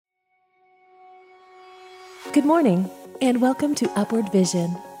Good morning, and welcome to Upward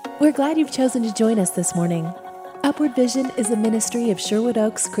Vision. We're glad you've chosen to join us this morning. Upward Vision is a ministry of Sherwood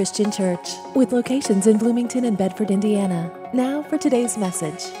Oaks Christian Church with locations in Bloomington and Bedford, Indiana. Now for today's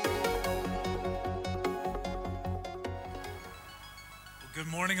message. Good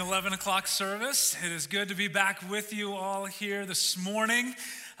morning, 11 o'clock service. It is good to be back with you all here this morning.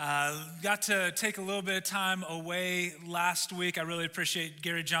 Got to take a little bit of time away last week. I really appreciate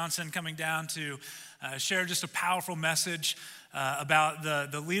Gary Johnson coming down to share just a powerful message about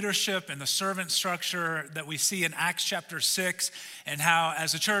the leadership and the servant structure that we see in Acts chapter 6, and how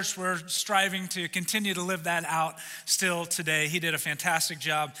as a church we're striving to continue to live that out still today. He did a fantastic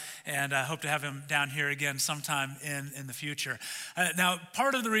job, and I hope to have him down here again sometime in the future. Now,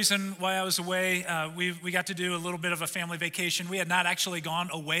 part of the reason why I was away, we got to do a little bit of a family vacation. We had not actually gone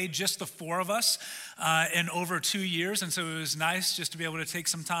away, just the four of us, in over 2 years, and so it was nice just to be able to take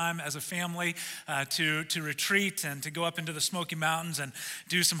some time as a family to retreat and to go up into the Smoky Mountains and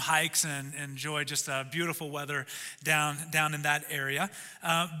do some hikes and enjoy just beautiful weather down in that area.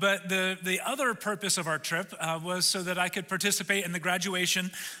 But the other purpose of our trip was so that I could participate in the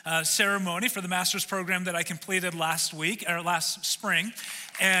graduation ceremony for the master's program that I completed last spring.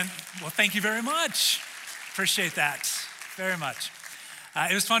 And well, thank you very much. Appreciate that very much.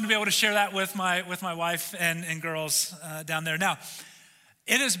 It was fun to be able to share that with my wife and girls down there. Now,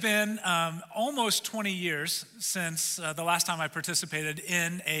 it has been almost 20 years since the last time I participated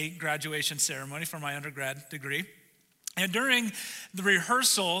in a graduation ceremony for my undergrad degree. And during the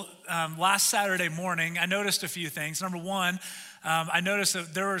rehearsal last Saturday morning, I noticed a few things. Number one, I noticed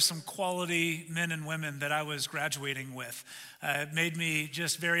that there were some quality men and women that I was graduating with. It made me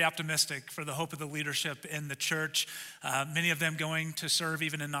just very optimistic for the hope of the leadership in the church. Many of them going to serve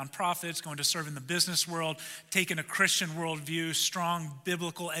even in nonprofits, going to serve in the business world, taking a Christian worldview, strong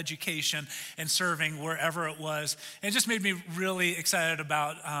biblical education, and serving wherever it was. And it just made me really excited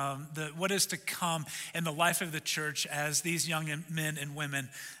about what is to come in the life of the church as these young men and women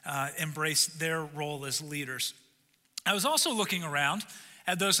embrace their role as leaders. I was also looking around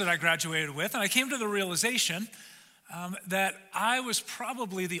at those that I graduated with, and I came to the realization that I was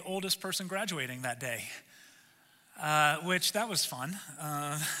probably the oldest person graduating that day, which that was fun.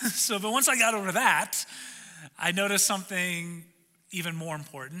 But once I got over that, I noticed something even more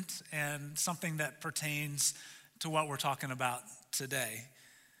important and something that pertains to what we're talking about today.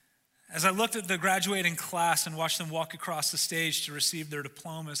 As I looked at the graduating class and watched them walk across the stage to receive their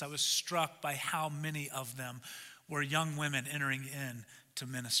diplomas, I was struck by how many of them were young women entering into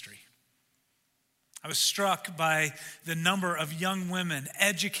ministry. I was struck by the number of young women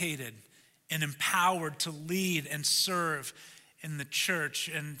educated and empowered to lead and serve in the church.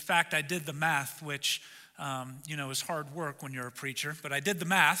 In fact, I did the math, which is hard work when you're a preacher, but I did the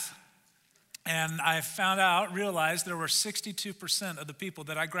math, and I realized there were 62% of the people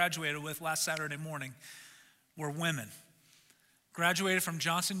that I graduated with last Saturday morning were women. Graduated from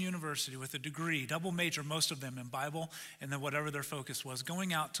Johnson University with a degree, double major, most of them in Bible, and then whatever their focus was,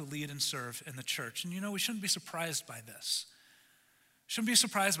 going out to lead and serve in the church. And we shouldn't be surprised by this. Shouldn't be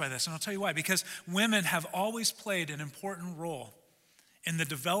surprised by this, and I'll tell you why. Because women have always played an important role in the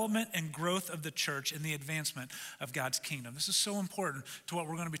development and growth of the church and the advancement of God's kingdom. This is so important to what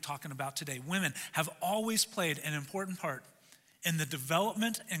we're going to be talking about today. Women have always played an important part in the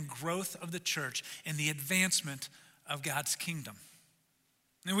development and growth of the church and the advancement of God's kingdom.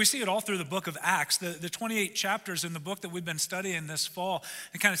 And we see it all through the book of Acts, the 28 chapters in the book that we've been studying this fall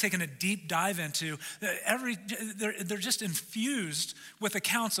and kind of taking a deep dive into. They're just infused with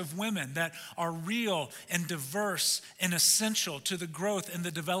accounts of women that are real and diverse and essential to the growth and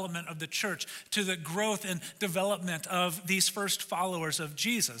the development of the church, to the growth and development of these first followers of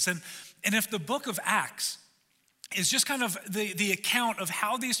Jesus. And if the book of Acts is just kind of the account of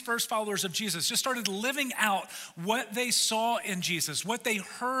how these first followers of Jesus just started living out what they saw in Jesus, what they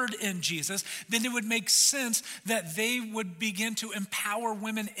heard in Jesus, then it would make sense that they would begin to empower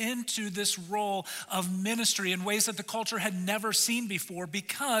women into this role of ministry in ways that the culture had never seen before,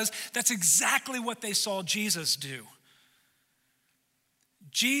 because that's exactly what they saw Jesus do.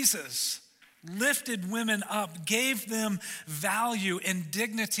 Jesus lifted women up, gave them value and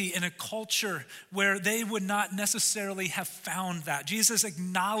dignity in a culture where they would not necessarily have found that. Jesus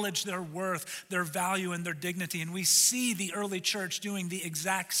acknowledged their worth, their value, and their dignity, and we see the early church doing the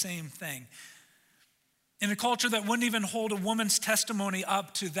exact same thing. In a culture that wouldn't even hold a woman's testimony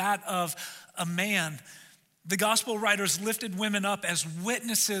up to that of a man, the gospel writers lifted women up as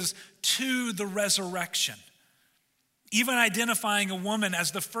witnesses to the resurrection, even identifying a woman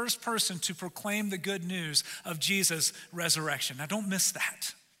as the first person to proclaim the good news of Jesus' resurrection. Now, don't miss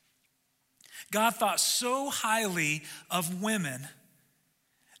that. God thought so highly of women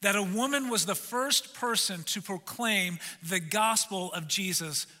that a woman was the first person to proclaim the gospel of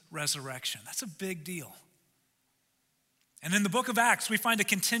Jesus' resurrection. That's a big deal. And in the book of Acts, we find a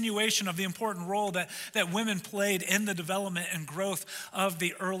continuation of the important role that women played in the development and growth of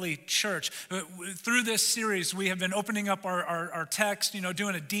the early church. Through this series, we have been opening up our text,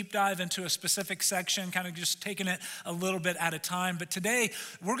 doing a deep dive into a specific section, kind of just taking it a little bit at a time. But today,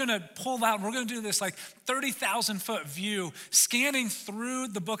 we're going to pull out, we're going to do this like 30,000 foot view, scanning through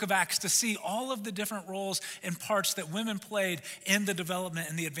the book of Acts to see all of the different roles and parts that women played in the development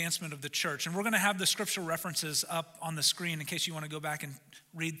and the advancement of the church. And we're going to have the scripture references up on the screen in case you want to go back and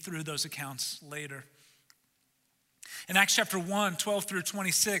read through those accounts later. In Acts chapter 1, 12 through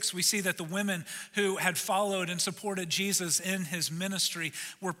 26, we see that the women who had followed and supported Jesus in his ministry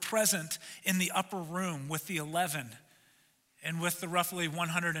were present in the upper room with the 11 and with the roughly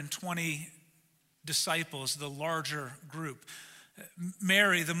 120 disciples, the larger group.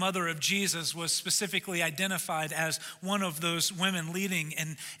 Mary, the mother of Jesus, was specifically identified as one of those women leading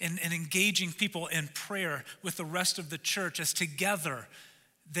and engaging people in prayer with the rest of the church as together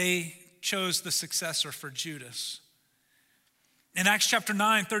they chose the successor for Judas. In Acts chapter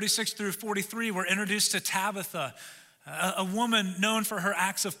 9, 36 through 43, we're introduced to Tabitha, a woman known for her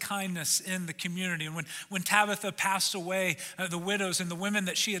acts of kindness in the community. And when Tabitha passed away, the widows and the women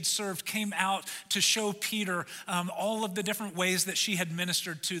that she had served came out to show Peter all of the different ways that she had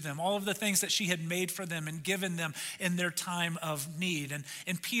ministered to them, all of the things that she had made for them and given them in their time of need.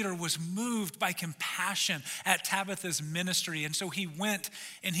 And Peter was moved by compassion at Tabitha's ministry. And so he went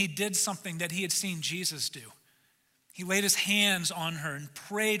and he did something that he had seen Jesus do. He laid his hands on her and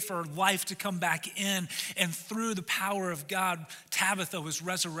prayed for her life to come back in. And through the power of God, Tabitha was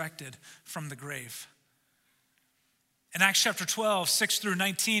resurrected from the grave. In Acts chapter 12, 6 through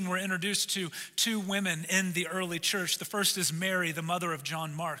 19, we're introduced to two women in the early church. The first is Mary, the mother of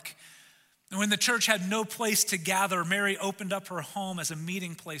John Mark. And when the church had no place to gather, Mary opened up her home as a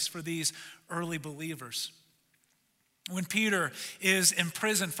meeting place for these early believers. When Peter is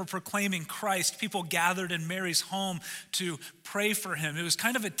imprisoned for proclaiming Christ, people gathered in Mary's home to pray for him. It was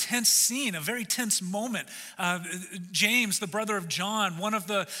kind of a tense scene, a very tense moment. James, the brother of John, one of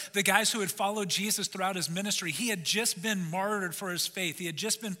the guys who had followed Jesus throughout his ministry, he had just been martyred for his faith. He had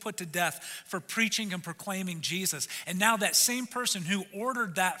just been put to death for preaching and proclaiming Jesus. And now that same person who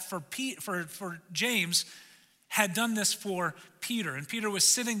ordered that for James had done this for Peter. And Peter was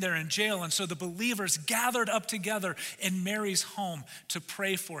sitting there in jail. And so the believers gathered up together in Mary's home to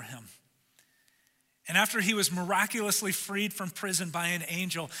pray for him. And after he was miraculously freed from prison by an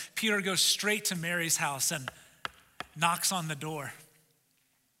angel, Peter goes straight to Mary's house and knocks on the door.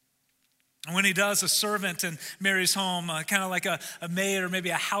 And when he does, a servant in Mary's home, kind of like a maid or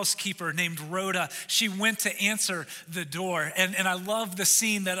maybe a housekeeper named Rhoda, she went to answer the door. And I love the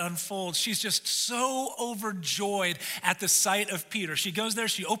scene that unfolds. She's just so overjoyed at the sight of Peter. She goes there,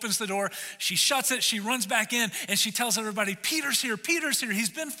 she opens the door, she shuts it, she runs back in, and she tells everybody, Peter's here, he's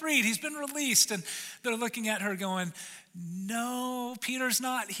been freed, he's been released. And they're looking at her going, no, Peter's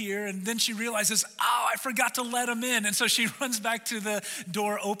not here. And then she realizes, I forgot to let him in. And so she runs back to the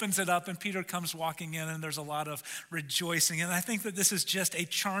door, opens it up, and Peter comes walking in, and there's a lot of rejoicing. And I think that this is just a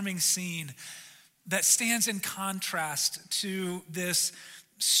charming scene that stands in contrast to this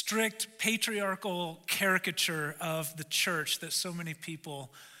strict patriarchal caricature of the church that so many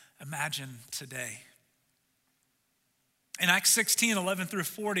people imagine today. In Acts 16, 11 through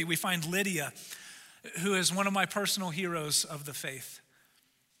 40, we find Lydia, who is one of my personal heroes of the faith.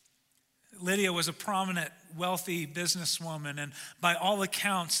 Lydia was a prominent, wealthy businesswoman, and by all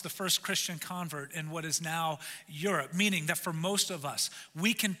accounts, the first Christian convert in what is now Europe, meaning that for most of us,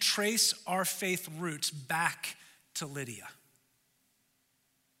 we can trace our faith roots back to Lydia.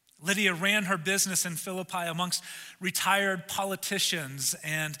 Lydia ran her business in Philippi amongst retired politicians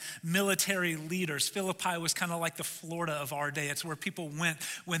and military leaders. Philippi was kind of like the Florida of our day. It's where people went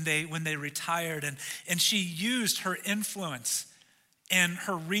when they retired. And she used her influence and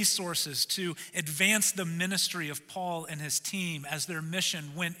her resources to advance the ministry of Paul and his team as their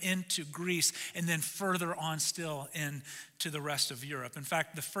mission went into Greece and then further on still into the rest of Europe. In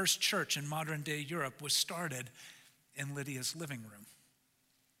fact, the first church in modern day Europe was started in Lydia's living room.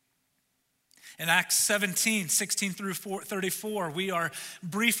 In Acts 17, 16 through 34, we are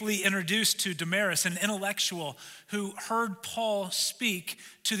briefly introduced to Damaris, an intellectual who heard Paul speak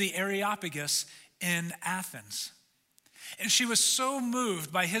to the Areopagus in Athens. And she was so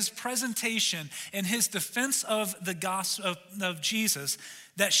moved by his presentation and his defense of the gospel of Jesus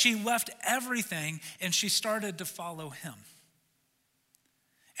that she left everything and she started to follow him.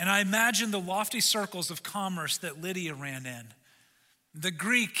 And I imagine the lofty circles of commerce that Lydia ran in, the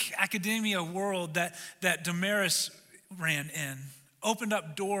Greek academia world that Damaris ran in, opened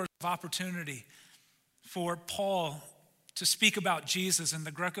up doors of opportunity for Paul to speak about Jesus in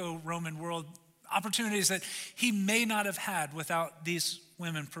the Greco-Roman world, opportunities that he may not have had without these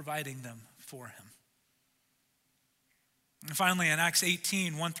women providing them for him. And finally, in Acts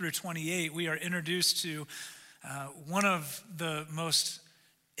 18, 1 through 28, we are introduced to one of the most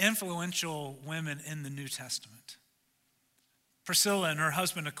influential women in the New Testament. Priscilla and her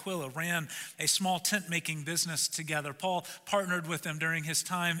husband Aquila ran a small tent-making business together. Paul partnered with them during his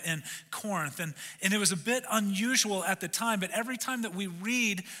time in Corinth. And it was a bit unusual at the time, but every time that we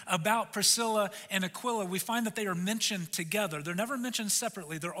read about Priscilla and Aquila, we find that they are mentioned together. They're never mentioned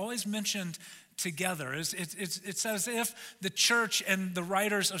separately. They're always mentioned together. It's as if the church and the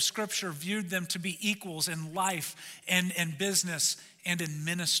writers of Scripture viewed them to be equals in life and in business and in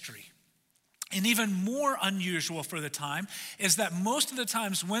ministry. And even more unusual for the time is that most of the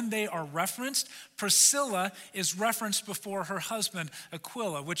times when they are referenced, Priscilla is referenced before her husband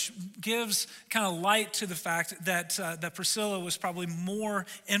Aquila, which gives kind of light to the fact that Priscilla was probably more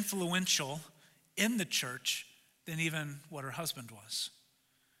influential in the church than even what her husband was.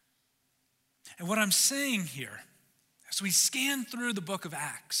 And what I'm saying here, as we scan through the book of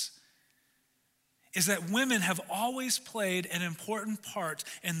Acts, is that women have always played an important part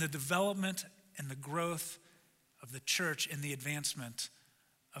in the development and the growth of the church and the advancement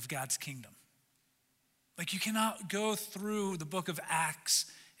of God's kingdom. Like, you cannot go through the book of Acts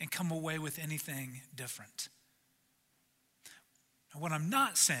and come away with anything different. And what I'm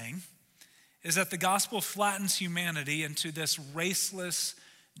not saying is that the gospel flattens humanity into this raceless,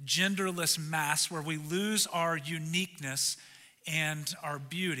 genderless mass where we lose our uniqueness and our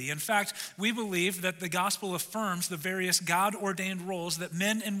beauty. In fact, we believe that the gospel affirms the various God-ordained roles that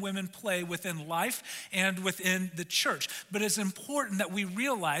men and women play within life and within the church. But it's important that we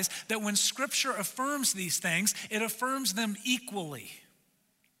realize that when Scripture affirms these things, it affirms them equally.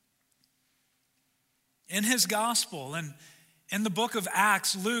 In his gospel and in the book of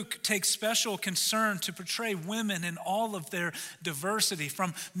Acts, Luke takes special concern to portray women in all of their diversity,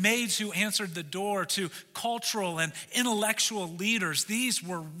 from maids who answered the door to cultural and intellectual leaders. These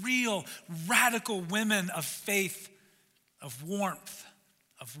were real, radical women of faith, of warmth,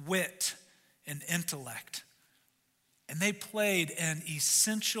 of wit, and intellect. And they played an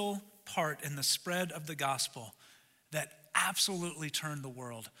essential part in the spread of the gospel that absolutely turned the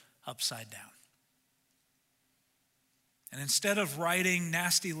world upside down. And instead of writing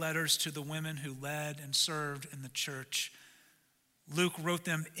nasty letters to the women who led and served in the church, Luke wrote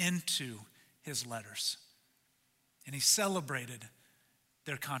them into his letters. And he celebrated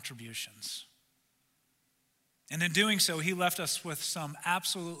their contributions. And in doing so, he left us with some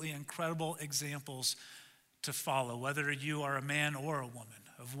absolutely incredible examples to follow, whether you are a man or a woman,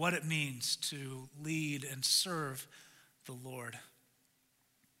 of what it means to lead and serve the Lord.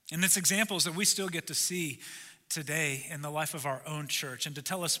 And it's examples that we still get to see today in the life of our own church. And to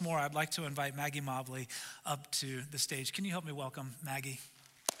tell us more, I'd like to invite Maggie Mobley up to the stage. Can you help me welcome Maggie?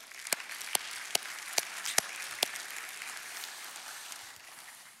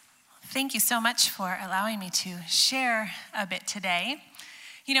 Thank you so much for allowing me to share a bit today.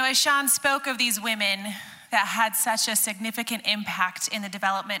 You know, as Sean spoke of these women that had such a significant impact in the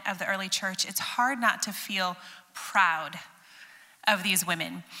development of the early church, it's hard not to feel proud of these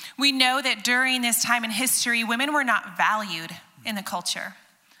women. We know that during this time in history, women were not valued in the culture.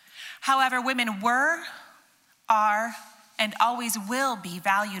 However, women were, are, and always will be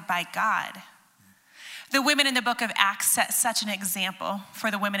valued by God. The women in the book of Acts set such an example for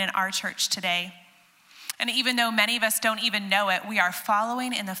the women in our church today. And even though many of us don't even know it, we are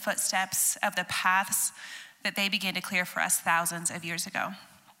following in the footsteps of the paths that they began to clear for us thousands of years ago.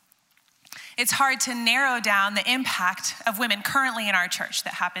 It's hard to narrow down the impact of women currently in our church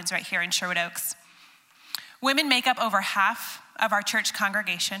that happens right here in Sherwood Oaks. Women make up over half of our church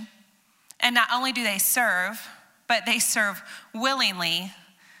congregation, and not only do they serve, but they serve willingly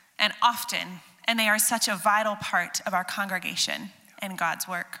and often, and they are such a vital part of our congregation and God's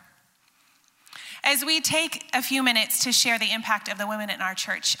work. As we take a few minutes to share the impact of the women in our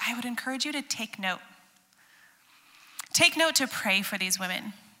church, I would encourage you to take note. Take note to pray for these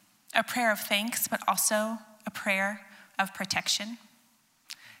women. A prayer of thanks, but also a prayer of protection.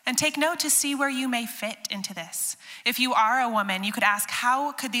 And take note to see where you may fit into this. If you are a woman, you could ask,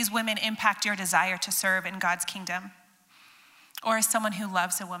 how could these women impact your desire to serve in God's kingdom? Or as someone who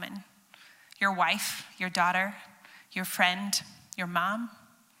loves a woman, your wife, your daughter, your friend, your mom,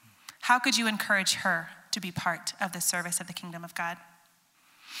 how could you encourage her to be part of the service of the kingdom of God?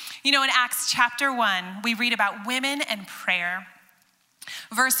 You know, in Acts chapter 1, we read about women and prayer.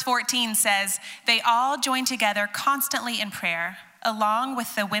 Verse 14 says, they all joined together constantly in prayer, along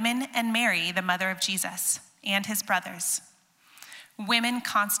with the women and Mary, the mother of Jesus, and his brothers. Women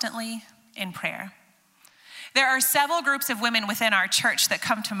constantly in prayer. There are several groups of women within our church that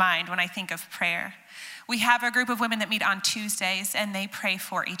come to mind when I think of prayer. We have a group of women that meet on Tuesdays, and they pray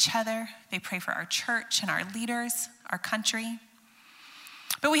for each other. They pray for our church and our leaders, our country.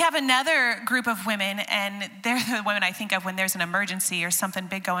 But we have another group of women, and they're the women I think of when there's an emergency or something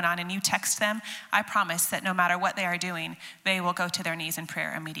big going on and you text them. I promise that no matter what they are doing, they will go to their knees in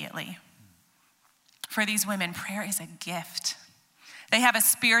prayer immediately. For these women, prayer is a gift. They have a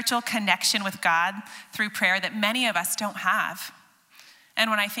spiritual connection with God through prayer that many of us don't have.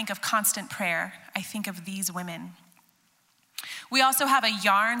 And when I think of constant prayer, I think of these women. We also have a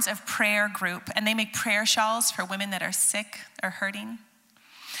Yarns of Prayer group, and they make prayer shawls for women that are sick or hurting.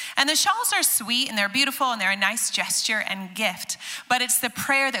 And the shawls are sweet and they're beautiful and they're a nice gesture and gift, but it's the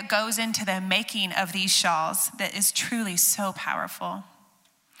prayer that goes into the making of these shawls that is truly so powerful.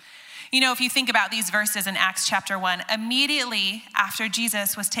 You know, if you think about these verses in Acts chapter 1, immediately after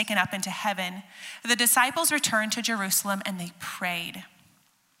Jesus was taken up into heaven, the disciples returned to Jerusalem and they prayed.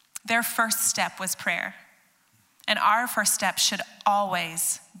 Their first step was prayer. And our first step should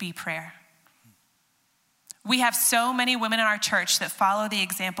always be prayer. We have so many women in our church that follow the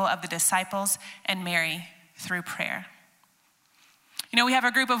example of the disciples and Mary through prayer. You know, we have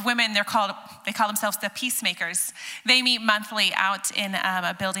a group of women, they call themselves the Peacemakers. They meet monthly out in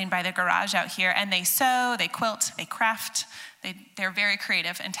a building by the garage out here, and they sew, they quilt, they craft. They're very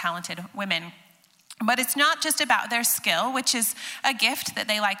creative and talented women. But it's not just about their skill, which is a gift that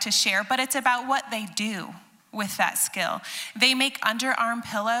they like to share, but it's about what they do with that skill. They make underarm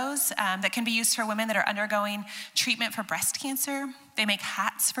pillows that can be used for women that are undergoing treatment for breast cancer. They make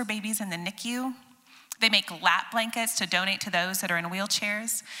hats for babies in the NICU. They make lap blankets to donate to those that are in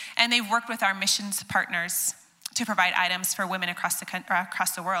wheelchairs. And they've worked with our missions partners to provide items for women across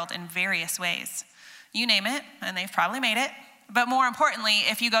the world in various ways. You name it, and they've probably made it. But more importantly,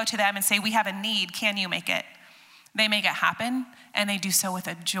 if you go to them and say, we have a need, can you make it? They make it happen, and they do so with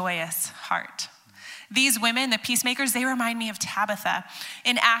a joyous heart. These women, the Peacemakers, they remind me of Tabitha.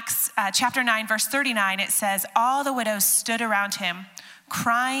 In Acts chapter 9, verse 39, it says, all the widows stood around him,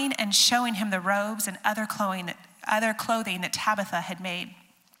 crying and showing him the robes and other clothing that Tabitha had made.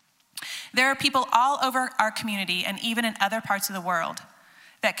 There are people all over our community and even in other parts of the world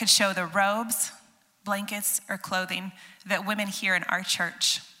that could show the robes, blankets, or clothing that women here in our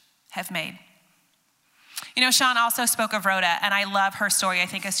church have made. You know, Sean also spoke of Rhoda, and I love her story. I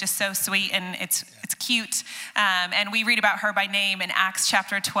think it's just so sweet and it's cute. And we read about her by name in Acts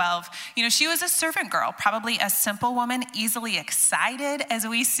chapter 12. You know, she was a servant girl, probably a simple woman, easily excited, as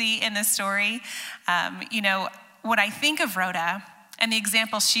we see in the story. You know, when I think of Rhoda and the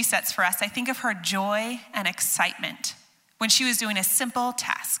example she sets for us, I think of her joy and excitement when she was doing a simple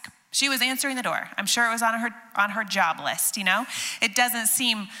task. She was answering the door. I'm sure it was on her job list, you know. It doesn't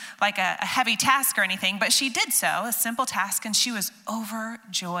seem like a heavy task or anything, but she did so, a simple task, and she was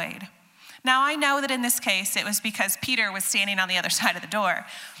overjoyed. Now, I know that in this case, it was because Peter was standing on the other side of the door.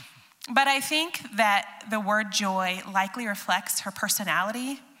 But I think that the word joy likely reflects her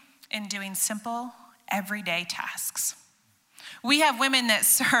personality in doing simple, everyday tasks. We have women that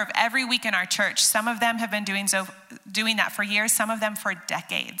serve every week in our church. Some of them have been doing that for years, some of them for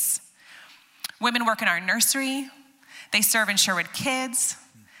decades. Women work in our nursery. They serve in Sherwood Kids.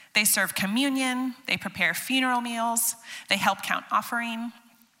 They serve communion. They prepare funeral meals. They help count offering.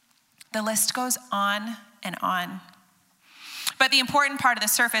 The list goes on and on. But the important part of the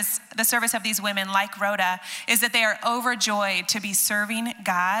service of these women, like Rhoda, is that they are overjoyed to be serving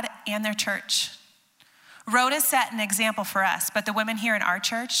God and their church. Rhoda set an example for us, but the women here in our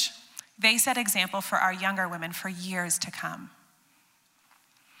church, they set example for our younger women for years to come.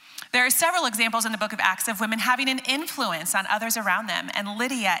 There are several examples in the book of Acts of women having an influence on others around them, and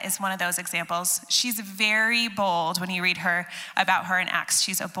Lydia is one of those examples. She's very bold when you read about her in Acts.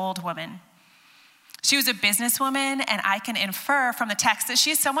 She's a bold woman. She was a businesswoman, and I can infer from the text that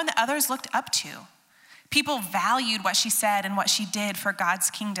she is someone that others looked up to. People valued what she said and what she did for God's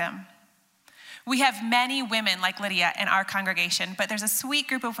kingdom. We have many women like Lydia in our congregation, but there's a sweet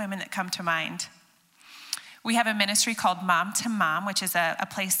group of women that come to mind. We have a ministry called Mom to Mom, which is a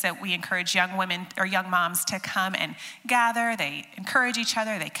place that we encourage young women or young moms to come and gather. They encourage each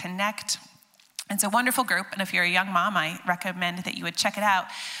other, they connect. It's a wonderful group, and if you're a young mom, I recommend that you would check it out.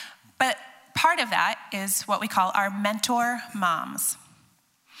 But part of that is what we call our mentor moms.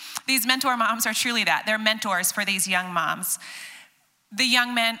 These mentor moms are truly that. They're mentors for these young moms. The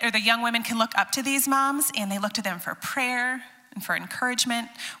young men or the young women can look up to these moms, and they look to them for prayer and for encouragement.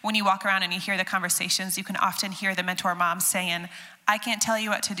 When you walk around and you hear the conversations, you can often hear the mentor moms saying, I can't tell you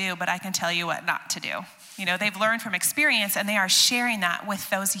what to do, but I can tell you what not to do. You know, they've learned from experience, and they are sharing that with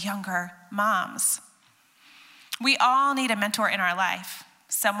those younger moms. We all need a mentor in our life,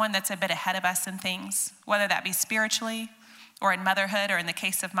 someone that's a bit ahead of us in things, whether that be spiritually or in motherhood, or in the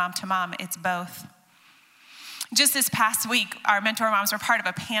case of mom to mom, it's both. Just this past week, our mentor moms were part of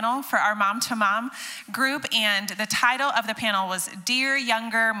a panel for our mom to mom group, and the title of the panel was Dear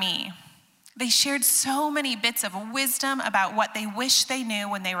Younger Me. They shared so many bits of wisdom about what they wish they knew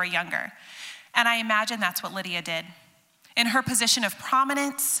when they were younger. And I imagine that's what Lydia did. In her position of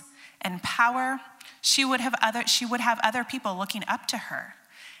prominence and power, she would have other people looking up to her.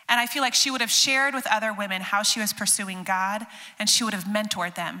 And I feel like she would have shared with other women how she was pursuing God, and she would have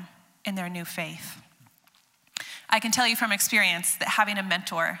mentored them in their new faith. I can tell you from experience that having a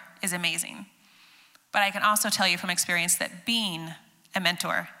mentor is amazing. But I can also tell you from experience that being a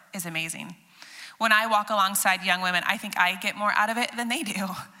mentor is amazing. When I walk alongside young women, I think I get more out of it than they do.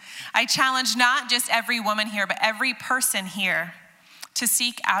 I challenge not just every woman here, but every person here to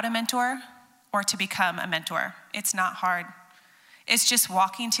seek out a mentor or to become a mentor. It's not hard. It's just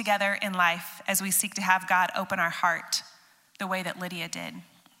walking together in life as we seek to have God open our heart the way that Lydia did.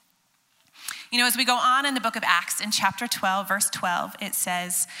 You know, as we go on in the book of Acts, in chapter 12, verse 12, it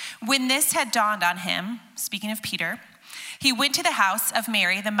says, when this had dawned on him, speaking of Peter, he went to the house of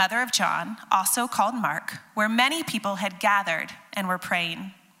Mary, the mother of John, also called Mark, where many people had gathered and were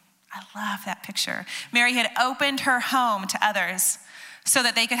praying. I love that picture. Mary had opened her home to others so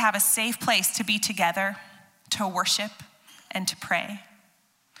that they could have a safe place to be together, to worship, and to pray.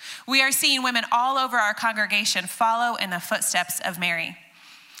 We are seeing women all over our congregation follow in the footsteps of Mary.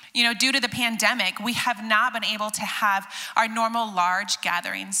 You know, due to the pandemic, we have not been able to have our normal large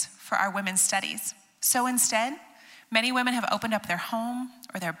gatherings for our women's studies. So instead, many women have opened up their home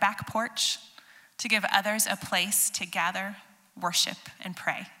or their back porch to give others a place to gather, worship, and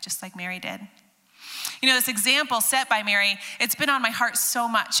pray, just like Mary did. You know, this example set by Mary, it's been on my heart so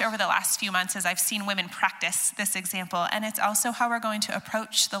much over the last few months as I've seen women practice this example, and it's also how we're going to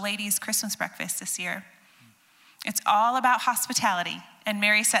approach the ladies' Christmas breakfast this year. It's all about hospitality, and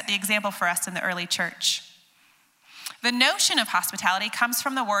Mary set the example for us in the early church. The notion of hospitality comes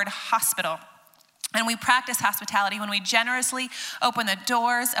from the word hospital, and we practice hospitality when we generously open the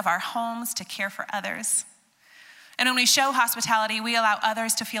doors of our homes to care for others. And when we show hospitality, we allow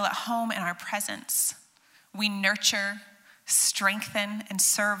others to feel at home in our presence. We nurture, strengthen, and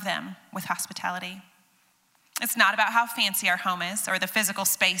serve them with hospitality. It's not about how fancy our home is or the physical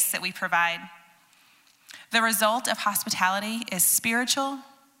space that we provide. The result of hospitality is spiritual,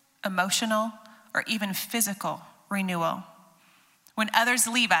 emotional, or even physical renewal. When others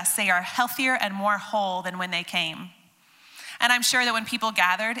leave us, they are healthier and more whole than when they came. And I'm sure that when people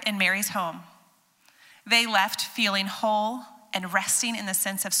gathered in Mary's home, they left feeling whole and resting in the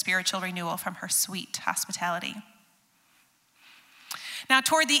sense of spiritual renewal from her sweet hospitality. Now,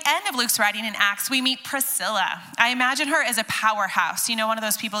 toward the end of Luke's writing in Acts, we meet Priscilla. I imagine her as a powerhouse. You know, one of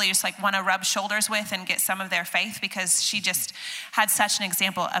those people you just like want to rub shoulders with and get some of their faith because she just had such an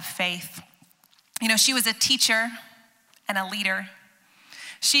example of faith. You know, she was a teacher and a leader.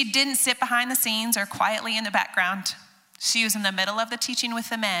 She didn't sit behind the scenes or quietly in the background. She was in the middle of the teaching with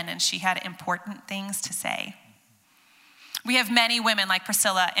the men, and she had important things to say. We have many women like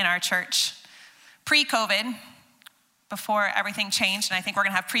Priscilla in our church. Pre-COVID, before everything changed, and I think we're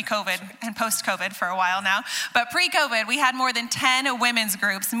gonna have pre-COVID and post-COVID for a while now, but pre-COVID, we had more than 10 women's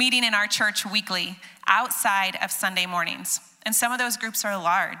groups meeting in our church weekly outside of Sunday mornings. And some of those groups are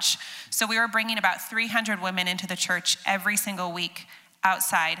large. So we were bringing about 300 women into the church every single week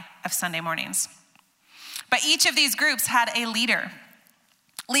outside of Sunday mornings. But each of these groups had a leader,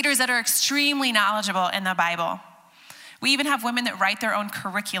 leaders that are extremely knowledgeable in the Bible. We even have women that write their own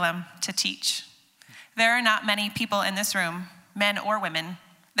curriculum to teach. There are not many people in this room, men or women,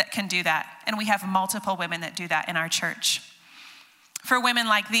 that can do that. And we have multiple women that do that in our church. For women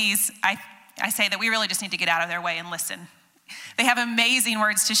like these, I say that we really just need to get out of their way and listen. They have amazing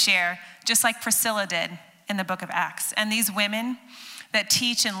words to share, just like Priscilla did in the book of Acts. And these women that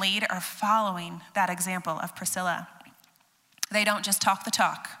teach and lead are following that example of Priscilla. They don't just talk the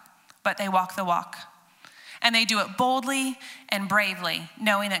talk, but they walk the walk. And they do it boldly and bravely,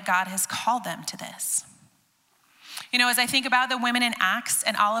 knowing that God has called them to this. You know, as I think about the women in Acts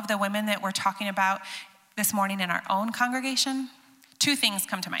and all of the women that we're talking about this morning in our own congregation, two things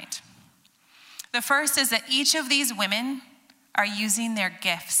come to mind. The first is that each of these women are using their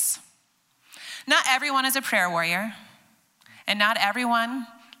gifts. Not everyone is a prayer warrior, And not everyone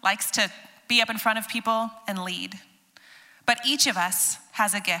likes to be up in front of people and lead. But each of us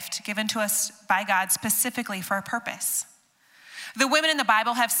has a gift given to us by God specifically for a purpose. The women in the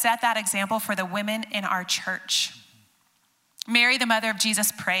Bible have set that example for the women in our church. Mary, the mother of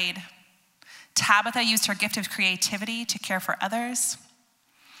Jesus, prayed. Tabitha used her gift of creativity to care for others.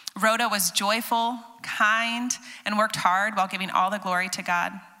 Rhoda was joyful, kind, and worked hard while giving all the glory to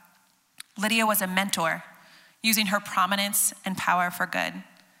God. Lydia was a mentor, using her prominence and power for good.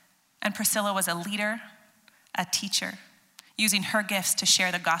 And Priscilla was a leader, a teacher, using her gifts to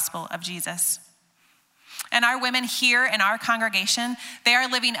share the gospel of Jesus. And our women here in our congregation, they are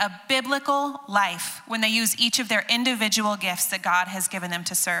living a biblical life when they use each of their individual gifts that God has given them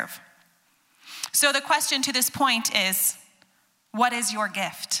to serve. So the question to this point is, what is your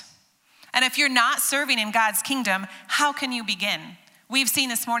gift? And if you're not serving in God's kingdom, how can you begin? We've seen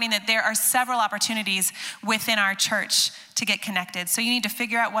this morning that there are several opportunities within our church to get connected. So you need to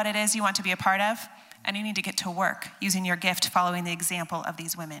figure out what it is you want to be a part of, and you need to get to work using your gift, following the example of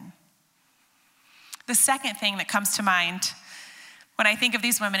these women. The second thing that comes to mind when I think of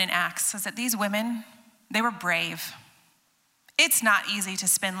these women in Acts is that these women, they were brave. It's not easy to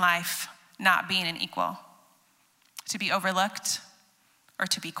spend life not being an equal, to be overlooked or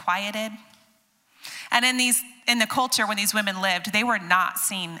to be quieted. And in the culture when these women lived, they were not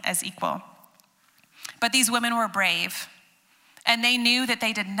seen as equal. But these women were brave, and they knew that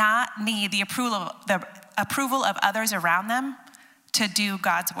they did not need the approval of others around them to do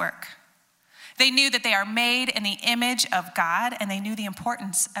God's work. They knew that they are made in the image of God, and they knew the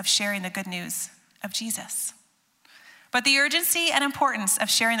importance of sharing the good news of Jesus. But the urgency and importance of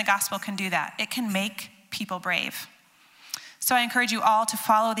sharing the gospel can do that. It can make people brave. So I encourage you all to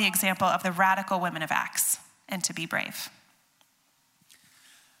follow the example of the radical women of Acts and to be brave.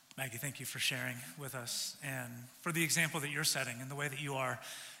 Maggie, thank you for sharing with us and for the example that you're setting and the way that you are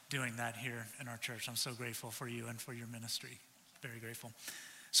doing that here in our church. I'm so grateful for you and for your ministry. Very grateful.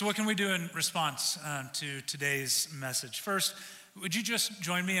 So what can we do in response to today's message? First, would you just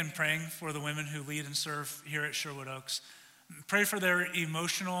join me in praying for the women who lead and serve here at Sherwood Oaks? Pray for their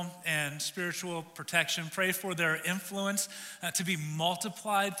emotional and spiritual protection. Pray for their influence to be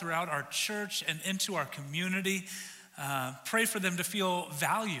multiplied throughout our church and into our community. Pray for them to feel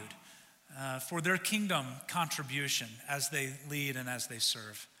valued for their kingdom contribution as they lead and as they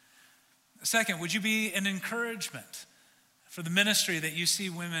serve. Second, would you be an encouragement for the ministry that you see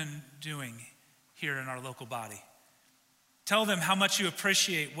women doing here in our local body? Tell them how much you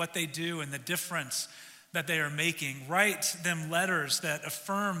appreciate what they do and the difference that they are making. Write them letters that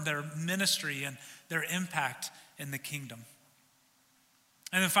affirm their ministry and their impact in the kingdom.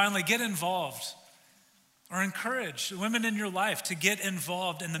 And then finally, get involved or encourage women in your life to get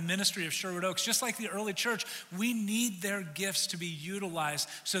involved in the ministry of Sherwood Oaks. Just like the early church, we need their gifts to be utilized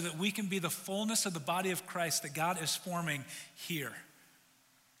so that we can be the fullness of the body of Christ that God is forming here.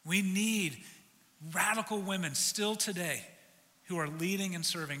 We need radical women still today who are leading and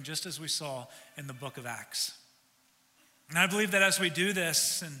serving just as we saw in the book of Acts. And I believe that as we do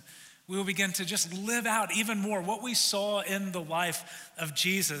this, and we will begin to just live out even more what we saw in the life of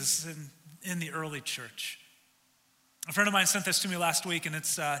Jesus in the early church. A friend of mine sent this to me last week, and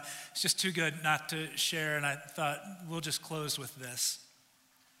it's just too good not to share, and I thought we'll just close with this.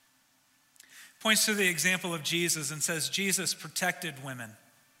 Points to the example of Jesus and says, Jesus protected women,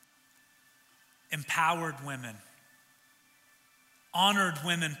 empowered women, honored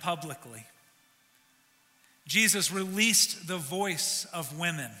women publicly. Jesus released the voice of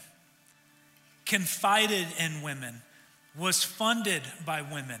women, confided in women, was funded by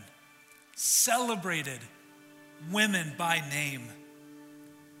women, celebrated women by name.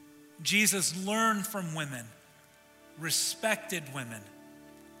 Jesus learned from women, respected women,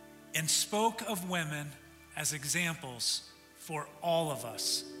 and spoke of women as examples for all of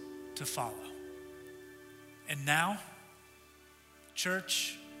us to follow. And now,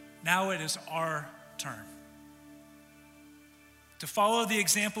 church, now it is our turn to follow the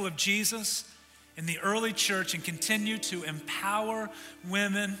example of Jesus in the early church and continue to empower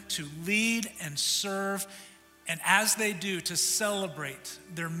women to lead and serve, and as they do, to celebrate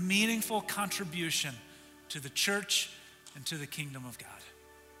their meaningful contribution to the church and to the kingdom of God.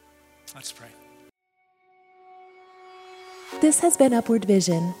 Let's pray. This has been Upward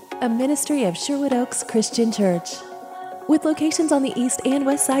Vision, a ministry of Sherwood Oaks Christian Church. With locations on the east and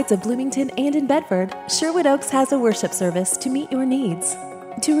west sides of Bloomington and in Bedford, Sherwood Oaks has a worship service to meet your needs.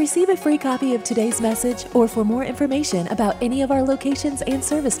 To receive a free copy of today's message or for more information about any of our locations and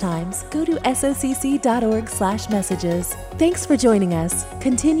service times, go to socc.org/messages. Thanks for joining us.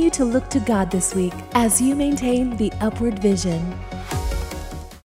 Continue to look to God this week as you maintain the upward vision.